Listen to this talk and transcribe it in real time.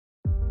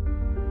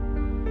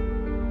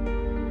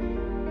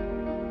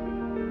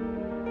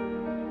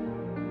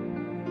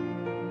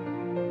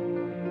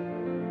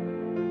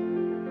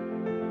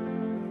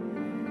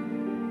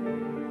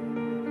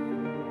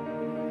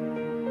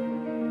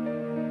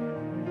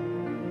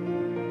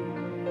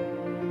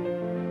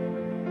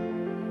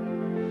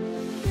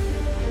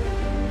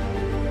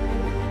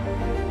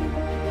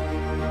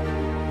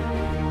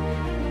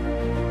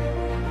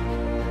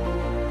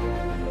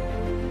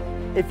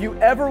if you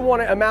ever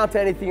want to amount to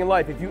anything in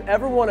life, if you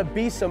ever want to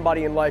be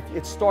somebody in life,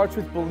 it starts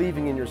with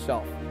believing in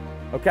yourself,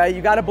 okay?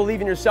 You got to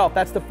believe in yourself.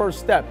 That's the first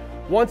step.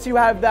 Once you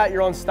have that,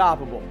 you're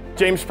unstoppable.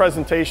 James'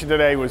 presentation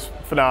today was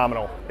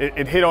phenomenal.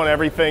 It hit on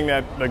everything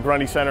that the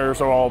Grundy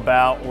Centers are all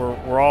about.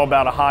 We're all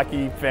about a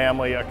hockey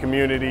family, a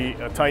community,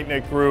 a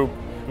tight-knit group.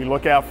 We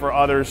look out for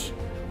others,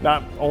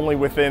 not only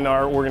within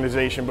our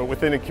organization, but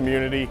within the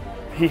community.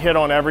 He hit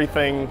on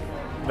everything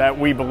that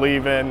we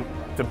believe in,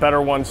 to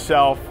better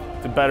oneself,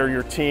 to better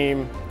your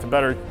team, to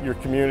better your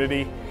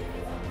community.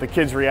 The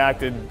kids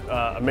reacted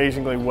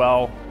amazingly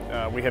well.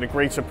 We had a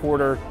great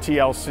supporter,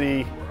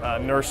 TLC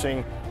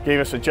Nursing, gave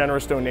us a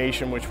generous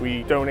donation, which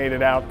we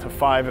donated out to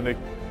 5 of the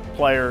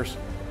players.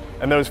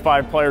 And those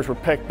 5 players were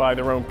picked by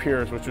their own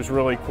peers, which was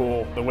really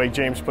cool, the way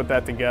James put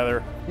that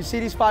together. You see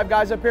these 5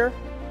 guys up here?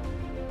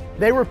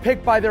 They were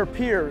picked by their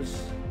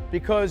peers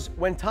because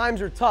when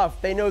times are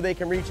tough, they know they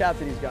can reach out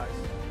to these guys.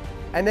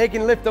 And they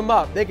can lift them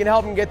up. They can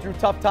help them get through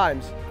tough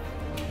times.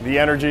 The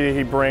energy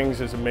he brings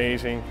is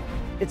amazing.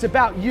 It's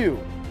about you.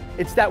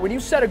 It's that when you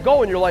set a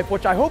goal in your life,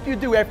 which I hope you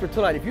do after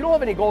tonight, if you don't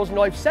have any goals in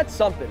your life, set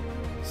something.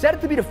 Set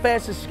it to be the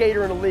fastest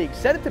skater in the league.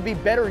 Set it to be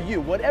better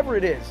you, whatever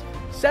it is.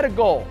 Set a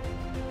goal.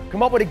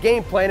 Come up with a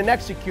game plan and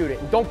execute it,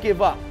 and don't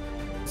give up.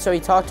 So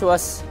he talked to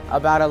us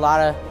about a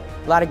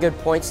lot of good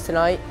points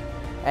tonight,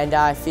 and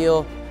I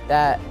feel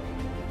that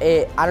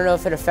I don't know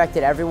if it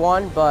affected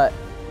everyone, but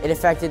it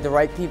affected the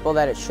right people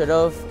that it should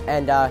have,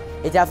 and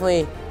it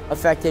definitely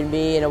affected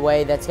me in a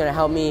way that's going to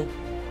help me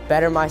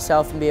better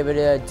myself and be able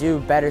to do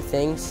better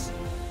things.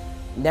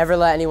 Never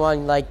let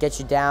anyone get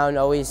you down.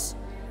 Always,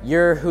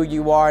 you're who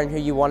you are and who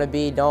you want to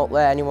be. Don't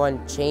let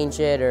anyone change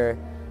it or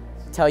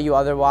tell you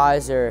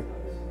otherwise, or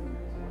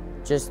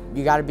just,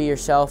 you got to be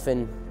yourself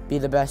and be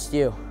the best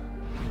you.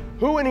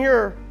 Who in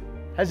here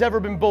has ever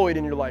been bullied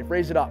in your life?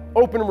 Raise it up.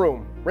 Open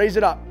room. Raise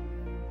it up.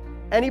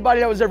 Anybody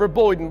that was ever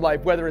bullied in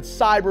life, whether it's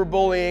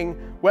cyberbullying,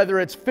 whether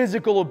it's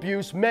physical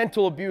abuse,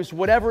 mental abuse,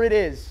 whatever it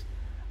is,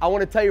 I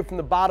want to tell you from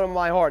the bottom of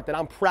my heart that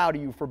I'm proud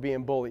of you for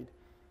being bullied.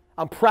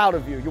 I'm proud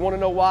of you. You want to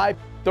know why?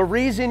 The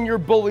reason you're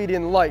bullied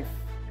in life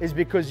is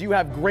because you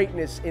have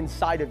greatness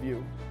inside of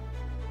you.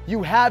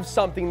 You have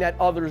something that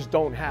others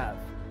don't have,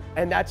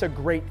 and that's a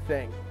great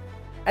thing.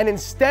 And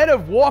instead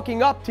of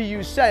walking up to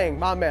you saying,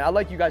 my man, I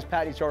like you guys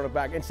patting each other on the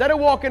back. Instead of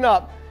walking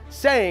up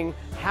saying,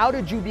 how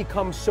did you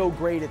become so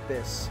great at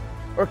this?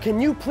 Or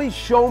can you please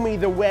show me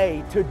the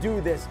way to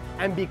do this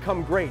and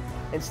become great?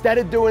 Instead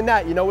of doing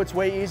that, you know what's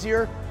way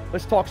easier?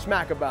 Let's talk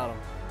smack about them.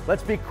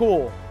 Let's be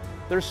cool.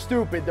 They're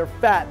stupid, they're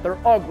fat, they're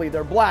ugly,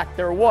 they're black,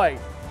 they're white.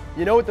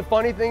 You know what the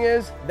funny thing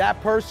is?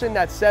 That person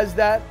that says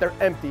that, they're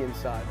empty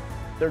inside.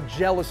 They're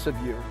jealous of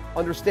you.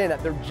 Understand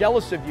that. They're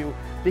jealous of you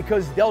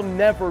because they'll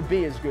never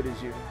be as good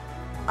as you.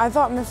 I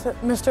thought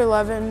Mr.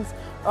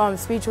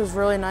 Levins' speech was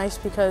really nice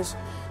because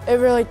it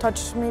really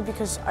touches me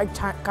because I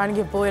kind of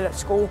get bullied at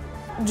school.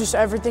 Just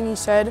everything he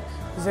said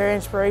was very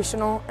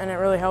inspirational and it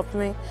really helped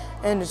me,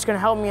 and it's going to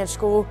help me at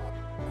school.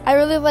 I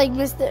really like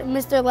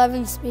Mr.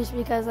 Levins' speech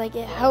because it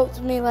helps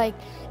me,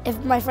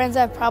 if my friends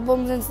have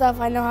problems and stuff,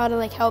 I know how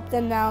to help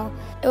them now.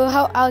 It will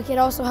help. I could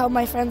also help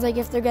my friends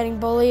if they're getting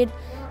bullied.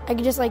 I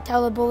could just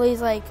tell the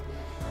bullies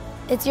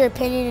it's your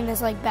opinion and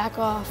it's back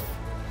off.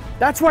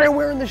 That's why I'm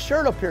wearing this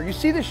shirt up here. You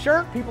see this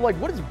shirt? People are like,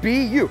 what is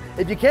be you?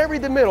 If you can't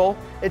read the middle,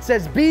 it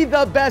says be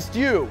the best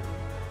you.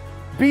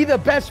 Be the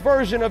best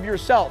version of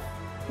yourself.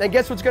 And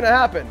guess what's gonna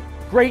happen?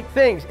 Great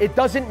things. It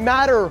doesn't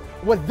matter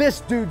what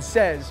this dude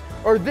says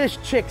or this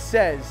chick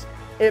says.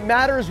 It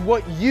matters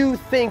what you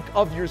think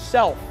of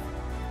yourself,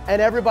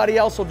 and everybody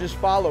else will just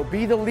follow.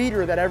 Be the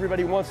leader that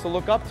everybody wants to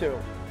look up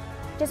to.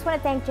 Just want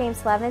to thank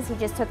James Levins, who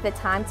just took the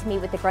time to meet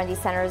with the Grundy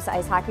Centers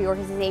Ice Hockey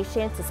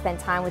Organization to spend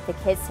time with the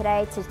kids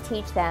today to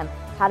teach them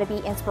how to be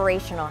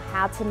inspirational,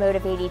 how to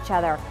motivate each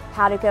other,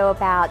 how to go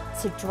about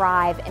to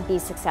drive and be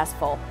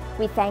successful.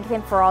 We thank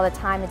him for all the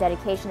time and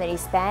dedication that he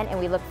spent, and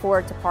we look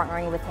forward to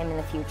partnering with him in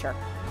the future.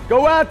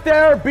 Go out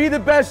there, be the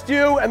best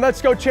you, and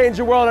let's go change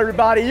the world,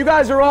 everybody. You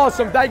guys are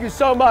awesome. Thank you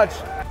so much.